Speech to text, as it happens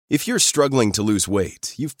If you're struggling to lose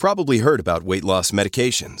weight, you've probably heard about weight loss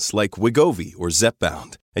medications like Wegovy or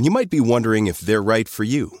Zepbound, and you might be wondering if they're right for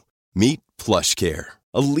you. Meet PlushCare,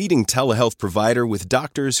 a leading telehealth provider with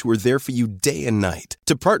doctors who are there for you day and night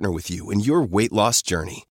to partner with you in your weight loss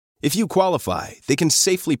journey. If you qualify, they can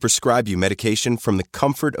safely prescribe you medication from the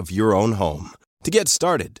comfort of your own home. To get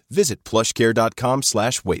started, visit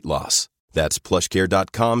plushcare.com/weightloss. That's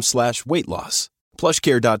plushcare.com/weightloss.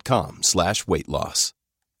 plushcare.com/weightloss.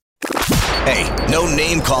 Hey, no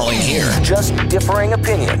name calling here. Just differing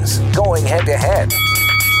opinions going head to head.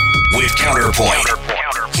 With Counterpoint.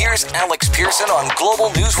 Here's Alex Pearson on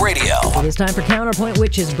Global News Radio. It is time for Counterpoint,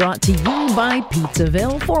 which is brought to you by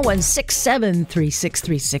Pizzaville,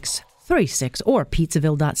 416-736-3636 or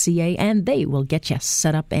pizzaville.ca, and they will get you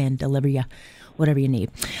set up and deliver you whatever you need.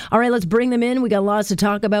 All right, let's bring them in. We got lots to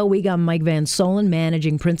talk about. We got Mike Van Solen,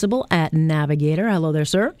 Managing Principal at Navigator. Hello there,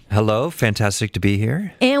 sir. Hello. Fantastic to be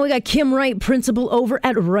here. And we got Kim Wright, Principal over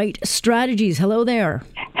at Wright Strategies. Hello there.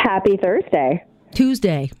 Happy Thursday.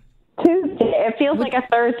 Tuesday. It feels like a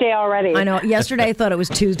Thursday already. I know. Yesterday I thought it was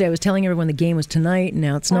Tuesday. I was telling everyone the game was tonight, and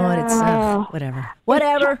now it's not. It's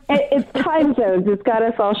whatever. It's time zones. It's got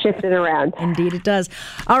us all shifted around. Indeed it does.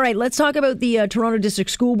 All right, let's talk about the Toronto District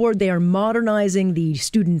School Board. They are modernizing the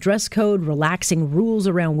student dress code, relaxing rules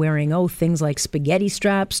around wearing things like spaghetti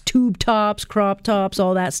straps, tube tops, crop tops,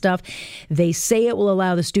 all that stuff. They say it will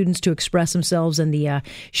allow the students to express themselves and the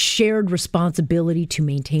shared responsibility to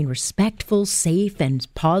maintain respectful, safe, and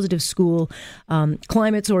positive school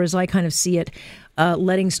climates, or as I kind of see it,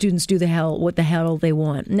 letting students do what the hell they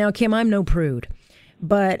want. Now, Kim, I'm no prude,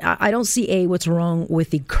 but I don't see what's wrong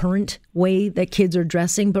with the current way that kids are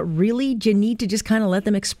dressing, but really, do you need to just kind of let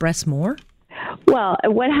them express more? Well,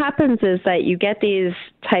 what happens is that you get these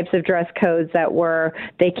types of dress codes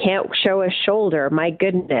they can't show a shoulder, my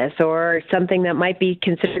goodness, or something that might be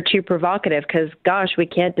considered too provocative because, gosh, we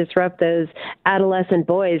can't disrupt those adolescent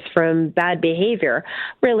boys from bad behavior.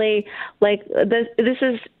 Really, this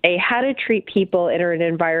is how to treat people in an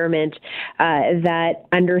environment that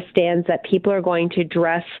understands that people are going to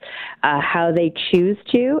dress how they choose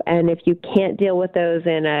to, and if you can't deal with those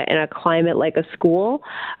in a climate like a school,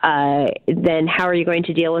 then how are you going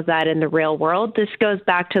to deal with that in the real world? This goes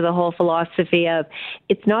back to the whole philosophy of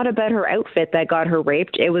it's not about her outfit that got her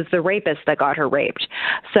raped. It was the rapist that got her raped.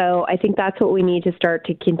 So I think that's what we need to start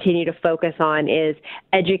to continue to focus on is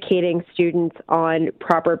educating students on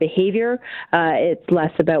proper behavior. It's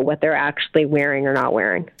less about what they're actually wearing or not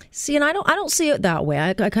wearing. See, and I don't see it that way.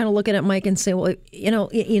 I kind of look at it, Mike, and say, well,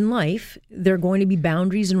 in life, there are going to be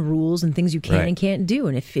boundaries and rules and things you can and can't do.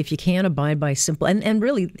 And if you can't abide by simple, and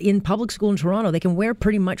really in public school in Toronto, they can wear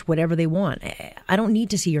pretty much whatever they want. I don't need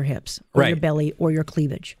to see your hips or your belly or your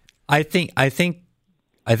cleavage. I think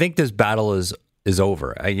this battle is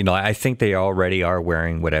over. I think they already are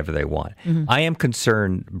wearing whatever they want. Mm-hmm. I am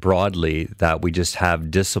concerned broadly that we just have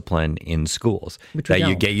discipline in schools.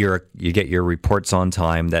 You get your reports on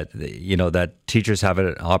time. That teachers have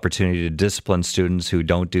an opportunity to discipline students who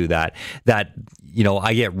don't do that.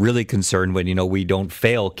 I get really concerned when, we don't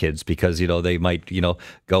fail kids because, they might,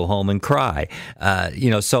 go home and cry.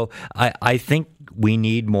 So I think we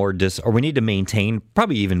need more we need to maintain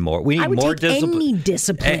probably even more. We need more discipline. Any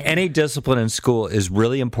discipline. Any discipline in school is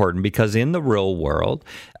really important because in the real world,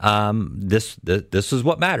 this is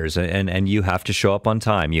what matters. And you have to show up on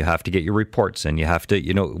time. You have to get your reports and you have to,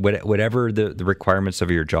 whatever the requirements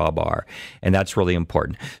of your job are. And that's really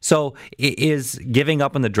important. So is giving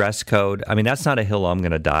up on the dress code, that's not a hill I'm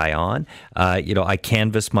going to die on. I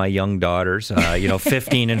canvassed my young daughters,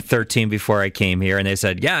 15 and 13 before I came here. And they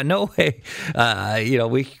said, yeah, no way.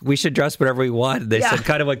 We should dress whatever we want. They said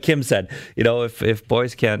kind of what Kim said, if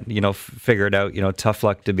boys can't, figure it out, tough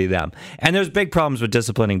luck to be them. And there's big problems with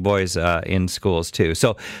disciplining boys in schools too.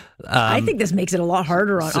 So I think this makes it a lot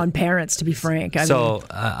harder on parents, to be frank. I'm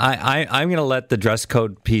going to let the dress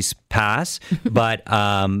code piece pass, but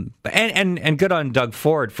and good on Doug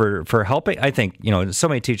Ford for helping. I think so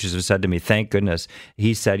many teachers have said to me, thank goodness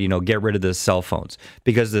he said get rid of the cell phones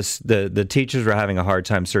because the teachers were having a hard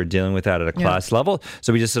time sort of dealing with that at a class level.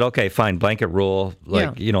 So we just said, okay, fine, blanket rule,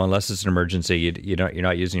 unless it's an emergency, you're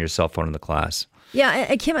not using your cell phone in the class.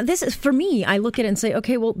 Yeah, Kim, this is, for me, I look at it and say,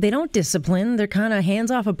 okay, well, they don't discipline. They're kind of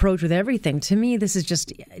hands-off approach with everything. To me, this is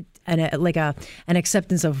just, an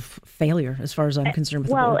acceptance of failure, as far as I'm concerned.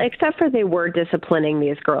 With well, the board. Except for they were disciplining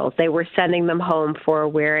these girls. They were sending them home for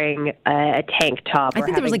wearing a tank top. I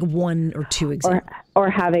think there was like 1 or 2 examples. Or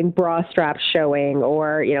having bra straps showing,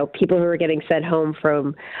 or people who were getting sent home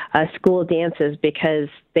from school dances because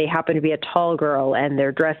they happened to be a tall girl and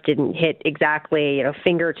their dress didn't hit exactly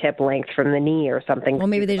fingertip length from the knee or something. Well,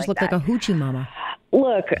 maybe they just looked like a hoochie mama.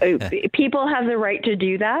 Look, people have the right to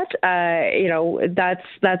do that.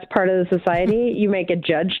 That's part of the society. You may get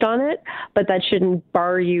judged on it, but that shouldn't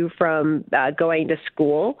bar you from going to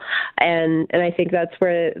school. And I think that's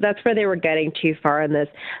where they were getting too far in this.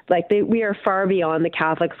 We are far beyond the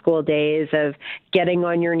Catholic school days of getting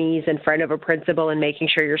on your knees in front of a principal and making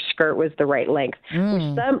sure your skirt was the right length,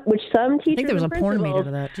 which some teachers. I think there was a porn made out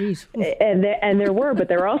of that. Jeez. And there were, but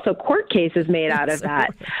there were also court cases made out of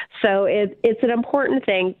that. So it's an important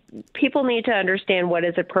thing. People need to understand what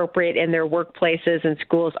is appropriate in their workplaces, and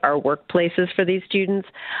schools are workplaces for these students,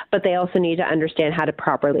 but they also need to understand how to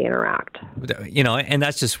properly interact. And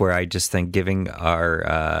that's just where I just think giving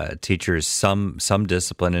our teachers some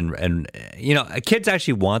discipline and kids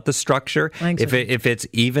actually want the structure. If it's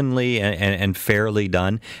evenly and fairly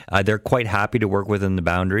done, they're quite happy to work within the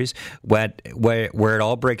boundaries. Where it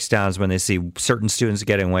all breaks down is when they see certain students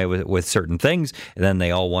getting away with certain things, and then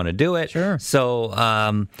they all want to do it. Sure. So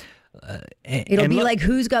it'll be like,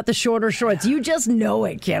 who's got the shorter shorts? You just know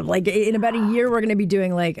it, Kim. Like in about a year, we're going to be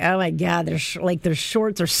doing oh my God, their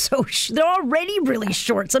shorts are so they're already really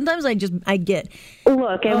short. Sometimes I get.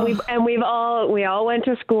 Look, and we all went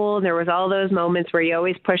to school, and there was all those moments where you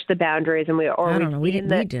always push the boundaries, and we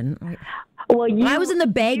didn't. Well, I was in the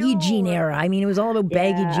baggy jean era. I mean, it was all about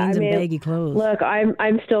baggy jeans and baggy clothes. Look,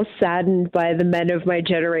 I'm still saddened by the men of my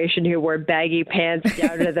generation who wore baggy pants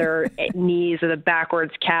down to their knees with a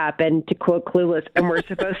backwards cap, and to quote Clueless, and we're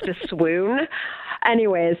supposed to swoon.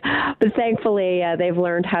 Anyways, but thankfully they've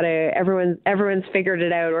learned how to. Everyone's figured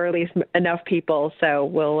it out, or at least enough people. So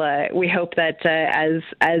we hope that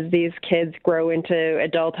as these kids grow into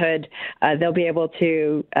adulthood, they'll be able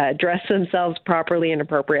to dress themselves properly and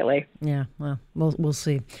appropriately. Yeah, well, we'll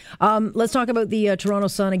see. Let's talk about the Toronto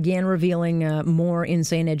Sun again revealing more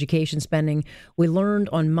insane education spending. We learned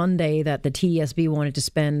on Monday that the TESB wanted to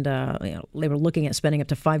spend. They were looking at spending up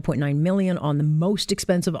to $5.9 million on the most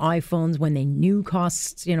expensive iPhones when they knew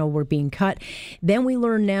costs, were being cut. Then we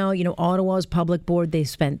learn now, Ottawa's public board, they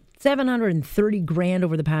spent $730,000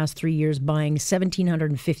 over the past 3 years buying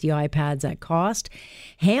 1,750 iPads at cost.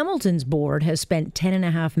 Hamilton's board has spent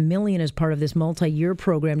 $10.5 million as part of this multi-year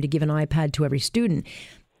program to give an iPad to every student.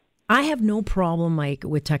 I have no problem, Mike,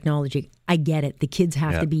 with technology. I get it. The kids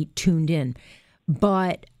have to be tuned in.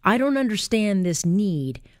 But I don't understand this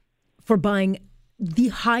need for buying the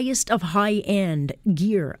highest of high-end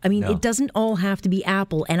gear. I mean, It doesn't all have to be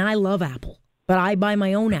Apple, and I love Apple. But I buy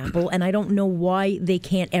my own Apple, and I don't know why they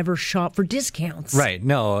can't ever shop for discounts. Right.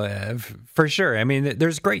 No, for sure. I mean,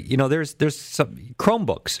 there's great, there's some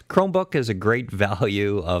Chromebooks. Chromebook is a great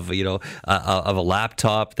value of a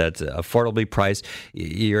laptop that's affordably priced.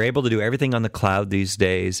 You're able to do everything on the cloud these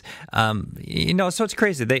days. So it's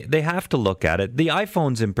crazy. They have to look at it. The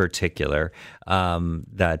iPhones in particular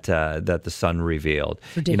that the Sun revealed.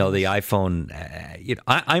 Ridiculous. The iPhone.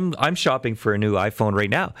 I'm shopping for a new iPhone right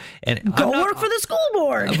now, and work for the school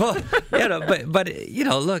board. but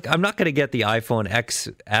look, I'm not going to get the iPhone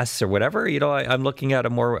XS or whatever. I'm looking at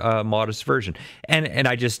a more modest version, and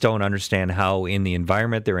I just don't understand how in the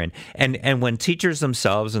environment they're in, and when teachers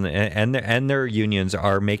themselves and their unions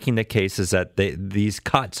are making the cases that these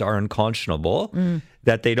cuts are unconscionable.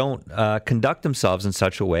 That they don't conduct themselves in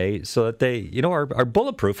such a way so that they, are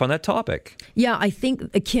bulletproof on that topic. Yeah, I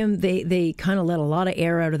think, Kim, they kind of let a lot of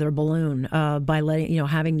air out of their balloon by letting,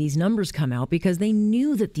 having these numbers come out, because they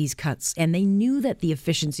knew that these cuts and they knew that the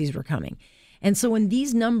efficiencies were coming. And so when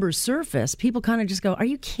these numbers surface, people kind of just go, are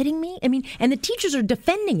you kidding me? I mean, and the teachers are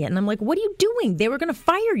defending it. And I'm like, what are you doing? They were going to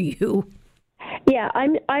fire you. Yeah,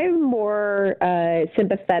 I'm more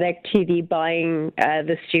sympathetic to the buying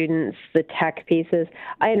the students the tech pieces.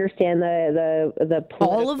 I understand the political.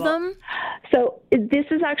 All of them. So this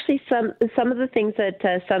is actually some of the things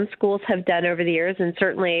that some schools have done over the years, and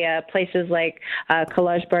certainly places like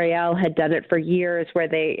Collège Boreal had done it for years, where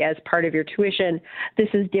they, as part of your tuition, this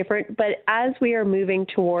is different. But as we are moving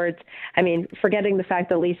towards, forgetting the fact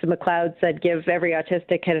that Lisa McLeod said give every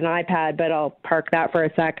autistic kid an iPad, but I'll park that for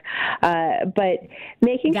a sec. But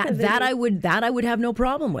making that I would have no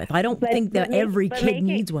problem with. I don't think that every kid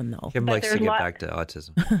needs one, though. Kim likes to get back to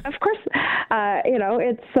autism. Of course,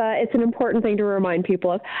 It's an important thing to remind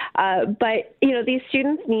people of. But these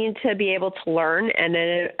students need to be able to learn, and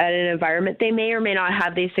at an environment they may or may not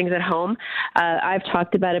have these things at home. I've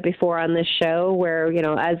talked about it before on this show, where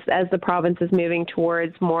as the province is moving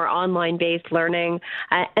towards more online-based learning,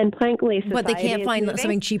 and frankly, but they can't find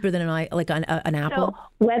something cheaper than an Apple. So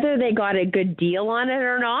whether they got a good deal on it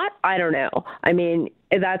or not, I don't know. I mean,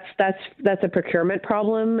 that's a procurement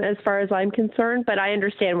problem as far as I'm concerned, but I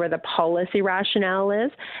understand where the policy rationale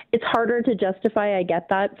is. It's harder to justify, I get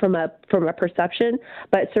that, from a perception,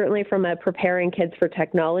 but certainly from a preparing kids for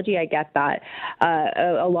technology, I get that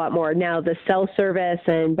a lot more. Now, the self-service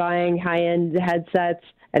and buying high-end headsets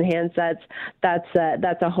and handsets,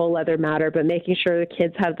 that's a whole other matter, but making sure the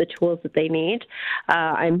kids have the tools that they need,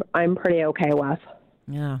 I'm pretty okay with.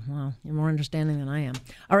 Yeah, well, you're more understanding than I am.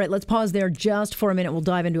 All right, let's pause there just for a minute. We'll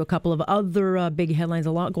dive into a couple of other big headlines.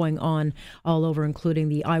 A lot going on all over, including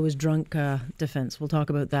the I was drunk defense. We'll talk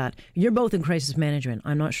about that. You're both in crisis management.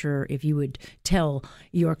 I'm not sure if you would tell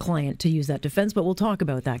your client to use that defense, but we'll talk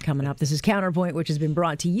about that coming up. This is Counterpoint, which has been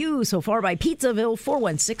brought to you so far by Pizzaville,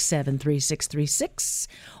 416-736-3636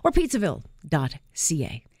 or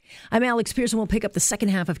pizzaville.ca. I'm Alex Pearson. We'll pick up the second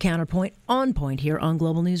half of Counterpoint on point here on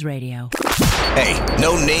Global News Radio. Hey,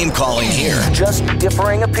 no name calling here. Just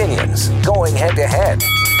differing opinions going head to head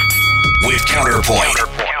with Counterpoint.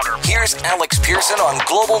 Here's Alex Pearson on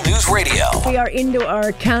Global News Radio. We are into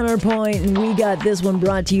our Counterpoint, and we got this one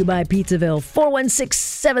brought to you by Pizzaville,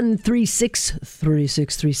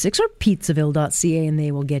 416-736-3636 or pizzaville.ca, and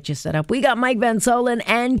they will get you set up. We got Mike Van Solen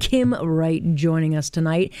and Kim Wright joining us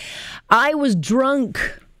tonight. I was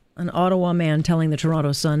drunk. An Ottawa man telling the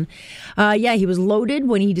Toronto Sun. He was loaded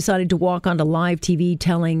when he decided to walk onto live TV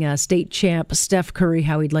telling state champ Steph Curry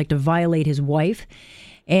how he'd like to violate his wife.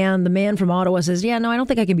 And the man from Ottawa says, I don't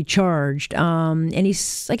think I can be charged. And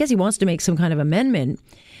I guess he wants to make some kind of amendment.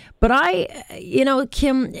 But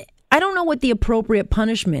Kim, I don't know what the appropriate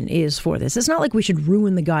punishment is for this. It's not like we should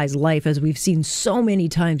ruin the guy's life, as we've seen so many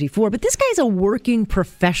times before. But this guy's a working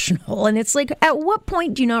professional. And it's like, at what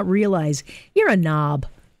point do you not realize you're a knob?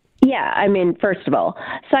 Yeah, I mean, first of all.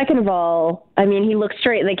 Second of all, I mean, he looked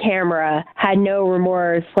straight at the camera, had no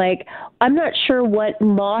remorse. Like, I'm not sure what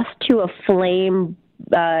moth to a flame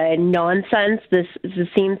nonsense this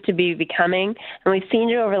seems to be becoming. And we've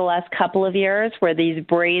seen it over the last couple of years where these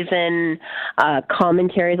brazen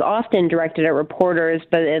commentaries, often directed at reporters,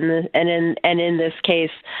 but in this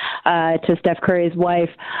case to Steph Curry's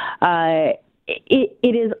wife,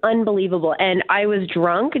 It is unbelievable. And I was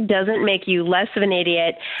drunk doesn't make you less of an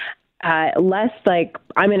idiot, less like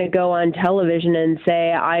I'm going to go on television and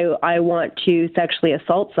say I want to sexually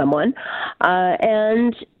assault someone.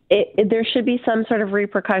 And there should be some sort of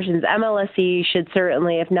repercussions. MLSE should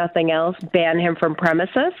certainly, if nothing else, ban him from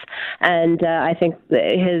premises. And I think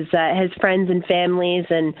his friends and families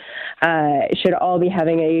and should all be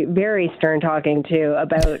having a very stern talking to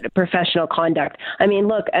about professional conduct. I mean,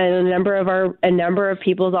 look, a number of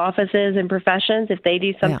people's offices and professions, if they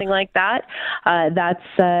do something like that,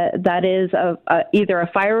 that is either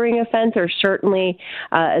a firing offense or certainly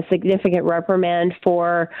a significant reprimand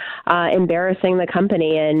for embarrassing the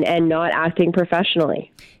company and not acting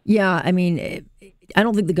professionally. Yeah, I mean, I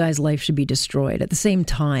don't think the guy's life should be destroyed. At the same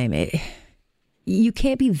time, you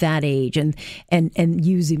can't be that age and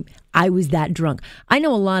using, I was that drunk. I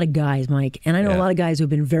know a lot of guys, Mike, and I know a lot of guys who have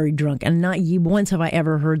been very drunk, and not once have I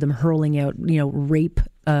ever heard them hurling out, rape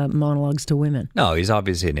monologues to women. No, he's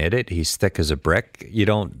obviously an idiot. He's thick as a brick. You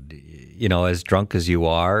don't, as drunk as you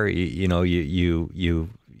are,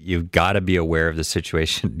 you've got to be aware of the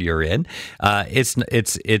situation you're in. It's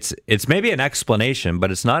maybe an explanation, but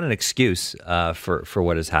it's not an excuse for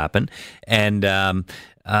what has happened. And look,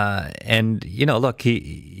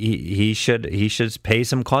 he should pay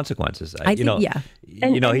some consequences. He should.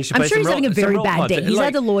 I'm sure he's having a very bad day. He's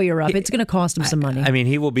had the lawyer up. It's going to cost him some money. I mean,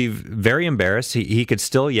 he will be very embarrassed. He could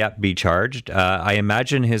still yet be charged. I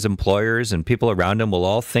imagine his employers and people around him will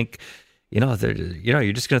all think, you're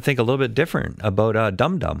just going to think a little bit different about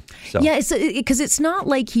Dum Dum. So. Yeah, because it's not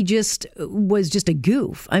like he was just a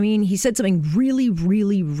goof. I mean, he said something really,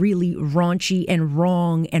 really, really raunchy and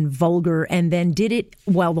wrong and vulgar, and then did it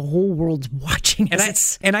while the whole world's watching.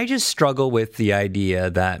 And I just struggle with the idea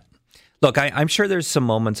that, look, I'm sure there's some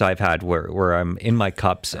moments I've had where I'm in my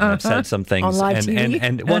cups and I've said some things on live TV?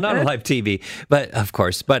 and well, not on live TV, but of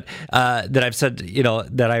course, but that I've said,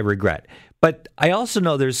 that I regret. But I also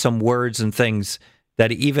know there's some words and things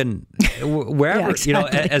that even wherever,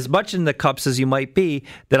 exactly. As much in the cups as you might be,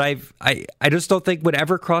 that I just don't think would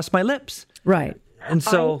ever cross my lips. Right. And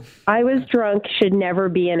so I was drunk should never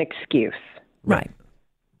be an excuse. Right.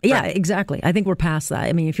 Yeah, exactly. I think we're past that.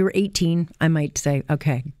 I mean, if you were 18, I might say,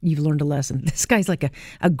 okay, you've learned a lesson. This guy's like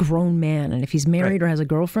a grown man, and if he's married or has a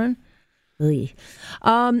girlfriend,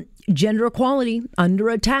 gender equality under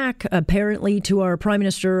attack, apparently, to our Prime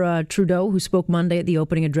Minister Trudeau, who spoke Monday at the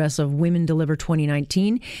opening address of Women Deliver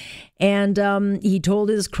 2019. And he told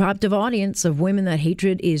his captive audience of women that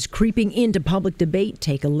hatred is creeping into public debate.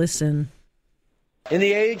 Take a listen. In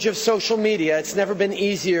the age of social media, it's never been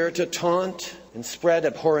easier to taunt and spread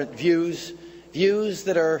abhorrent views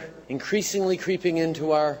that are increasingly creeping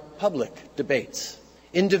into our public debates.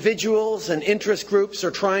 Individuals and interest groups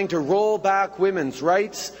are trying to roll back women's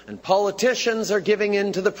rights, and politicians are giving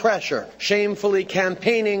in to the pressure, shamefully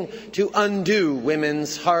campaigning to undo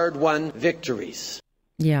women's hard-won victories.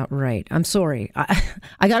 Yeah, right. I'm sorry.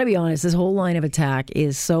 I got to be honest, this whole line of attack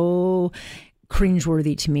is so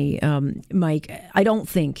cringeworthy to me. Mike, I don't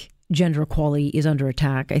think gender equality is under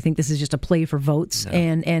attack. I think this is just a play for votes. No.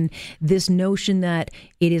 And this notion that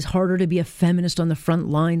it is harder to be a feminist on the front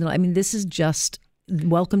line. I mean, this is just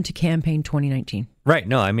welcome to campaign 2019. Right.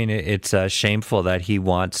 No, I mean, it's shameful that he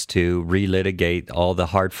wants to relitigate all the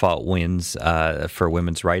hard-fought wins for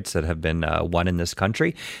women's rights that have been won in this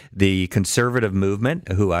country. The conservative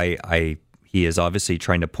movement, who he is obviously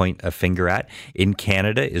trying to point a finger at in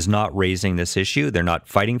Canada, is not raising this issue. They're not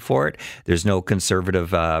fighting for it. There's no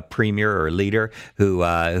conservative premier or leader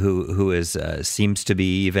who seems to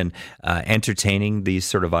be even entertaining these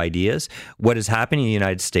sort of ideas. What is happening in the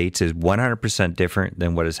United States is 100% different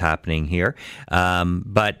than what is happening here.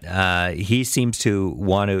 But he seems to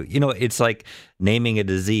want to, it's like naming a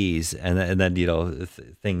disease, and then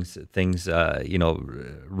things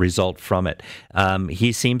result from it.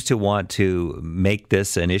 He seems to want to make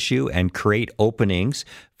this an issue and create openings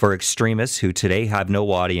for extremists who today have no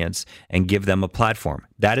audience and give them a platform.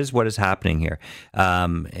 That is what is happening here.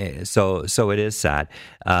 So it is sad,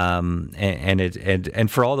 and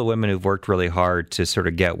for all the women who've worked really hard to sort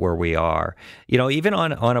of get where we are, even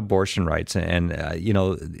on abortion rights, and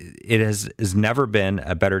it has never been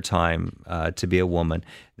a better time to be a woman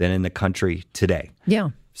than in the country today.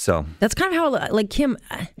 Yeah. So that's kind of how, like, Kim,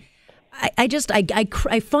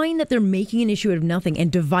 I find that they're making an issue out of nothing and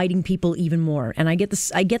dividing people even more. And I get the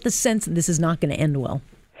sense that this is not going to end well.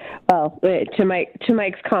 Well, to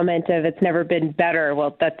Mike's comment of it's never been better,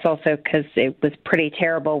 well, that's also because it was pretty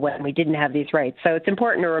terrible when we didn't have these rights. So it's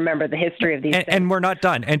important to remember the history of these things. And we're not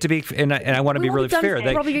done. And I want to be really fair.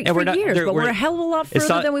 Probably for years, but we're a hell of a lot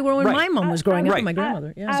further than we were when my mom was growing up and my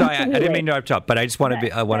grandmother. Yeah. So I didn't mean to interrupt, but I just want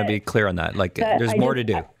to be clear on that. Like, there's more to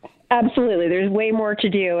do. Absolutely. There's way more to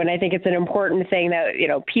do. And I think it's an important thing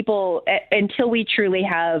that, people, until we truly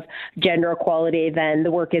have gender equality, then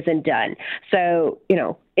the work isn't done. So,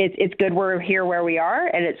 it's good we're here where we are,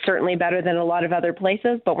 and it's certainly better than a lot of other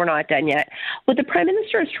places, but we're not done yet. What the Prime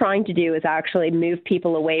Minister is trying to do is actually move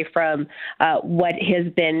people away from what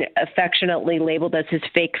has been affectionately labeled as his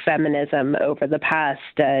fake feminism over the past,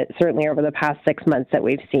 certainly over the past 6 months that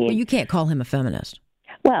we've seen. Well, you can't call him a feminist.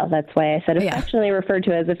 Well, that's why I said affectionately referred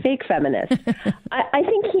to as a fake feminist. I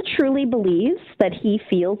think he truly believes that he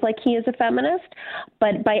feels like he is a feminist,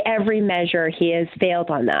 but by every measure, he has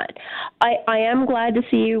failed on that. I am glad to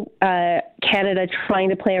see Canada trying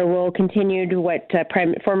to play a role, continued what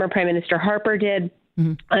former Prime Minister Harper did.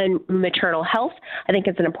 On maternal health. I think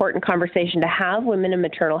it's an important conversation to have. Women in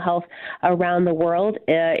maternal health around the world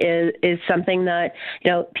is something that,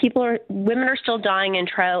 women are still dying in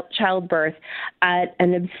childbirth at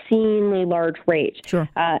an obscenely large rate. Sure.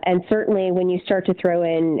 And certainly when you start to throw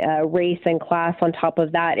in race and class on top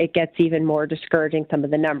of that, it gets even more discouraging, some of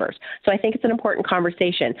the numbers. So I think it's an important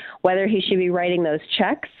conversation. Whether he should be writing those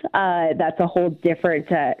checks, that's a whole different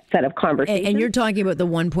set of conversations. And you're talking about the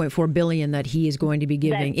 $1.4 billion that he is going to be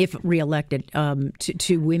giving, if reelected,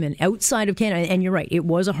 to women outside of Canada. And you're right, it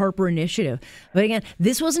was a Harper initiative. But again,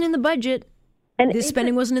 this wasn't in the budget. And this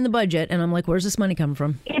spending wasn't in the budget. And I'm like, where's this money coming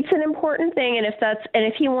from? It's an important thing. And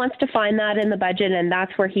if he wants to find that in the budget, and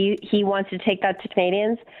that's where he wants to take that to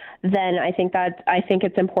Canadians, then I think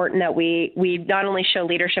it's important that we not only show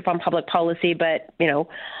leadership on public policy, but,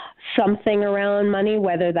 something around money,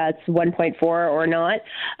 whether that's 1.4 or not.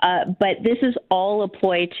 But this is all a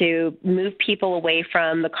ploy to move people away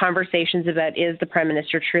from the conversations about, is the Prime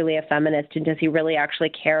Minister truly a feminist, and does he really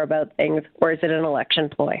actually care about things, or is it an election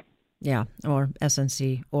ploy? Yeah, or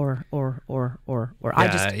SNC, or. I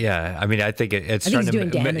mean, I think it's I think trying he's to doing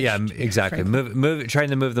damage. Yeah, exactly. Trying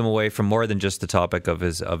to move them away from more than just the topic of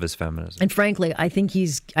his feminism. And frankly, I think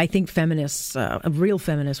feminists, a real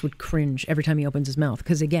feminist, would cringe every time he opens his mouth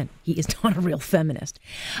because, again, he is not a real feminist.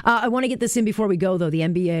 I want to get this in before we go, though. The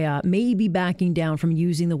NBA may be backing down from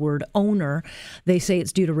using the word owner. They say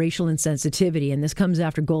it's due to racial insensitivity, and this comes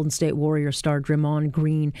after Golden State Warriors star Draymond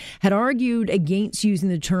Green had argued against using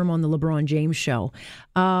the term on the LeBron James show.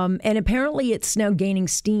 And apparently it's now gaining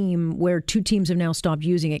steam where two teams have now stopped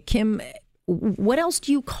using it. Kim, what else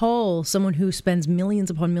do you call someone who spends millions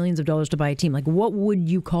upon millions of dollars to buy a team? Like, what would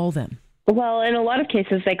you call them? Well, in a lot of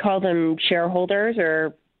cases, they call them shareholders,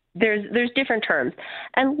 or there's different terms.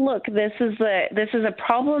 And look, this is a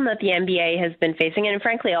problem that the NBA has been facing, and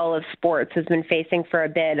frankly, all of sports has been facing for a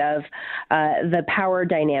bit of the power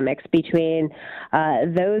dynamics between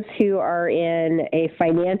those who are in a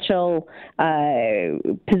financial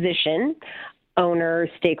position, owners,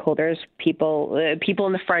 stakeholders, people in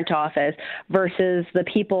the front office, versus the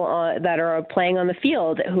people that are playing on the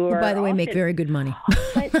field who are, by the way, make very good money.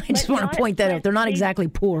 I just want to point that out. They're not exactly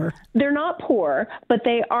poor. They're not poor, but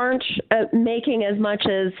they aren't making as much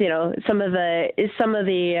as some of the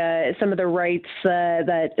rights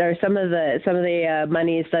that are some of the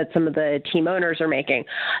monies that some of the team owners are making.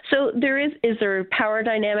 So is there a power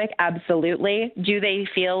dynamic? Absolutely. Do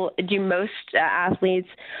most athletes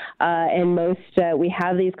and most we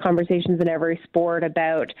have these conversations in every sport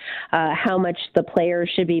about how much the players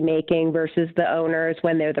should be making versus the owners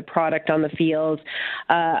when they're the product on the field.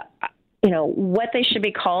 What they should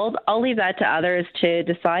be called, I'll leave that to others to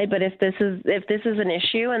decide. But if this is an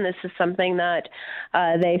issue and this is something that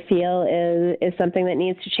they feel is something that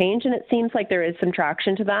needs to change, and it seems like there is some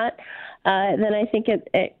traction to that, then I think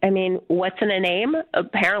what's in a name?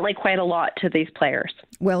 Apparently quite a lot to these players.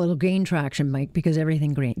 Well, it'll gain traction, Mike, because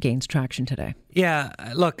everything gains traction today. Yeah,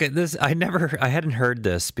 look, I hadn't heard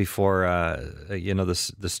this before.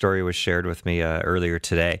 The story was shared with me earlier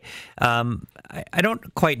today. I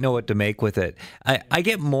don't quite know what to make with it. I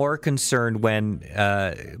get more concerned when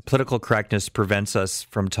political correctness prevents us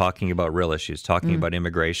from talking about real issues, talking about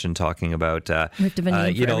immigration, talking about we have to have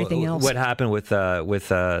a name for everything else. What happened with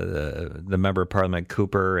the member of Parliament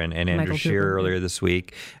Cooper and Andrew Scheer earlier this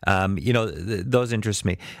week. Those interest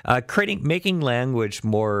me. Making language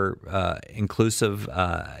more inclusive.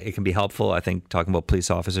 It can be helpful. I think talking about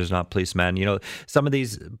police officers, not policemen. Some of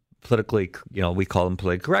these politically, we call them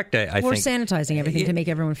politically correct. I think sanitizing everything to make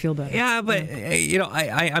everyone feel better. Yeah, but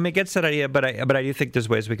I'm against that idea. But I do think there's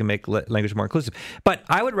ways we can make language more inclusive. But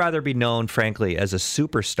I would rather be known, frankly, as a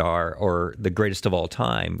superstar or the greatest of all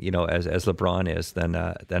time, as LeBron is,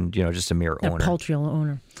 than just a mere owner, a paltry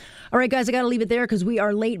owner. All right, guys, I got to leave it there because we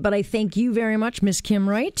are late. But I thank you very much, Miss Kim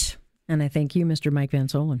Wright. And I thank you, Mr. Mike Van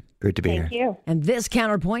Solen. Great to be here. Thank you. And this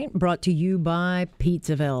Counterpoint brought to you by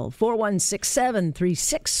Pizzaville.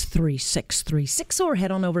 4167-363636, or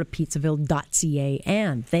head on over to pizzaville.ca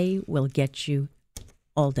and they will get you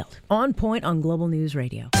all dealt. On Point on Global News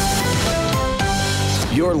Radio.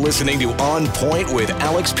 You're listening to On Point with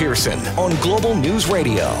Alex Pearson on Global News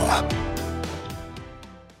Radio.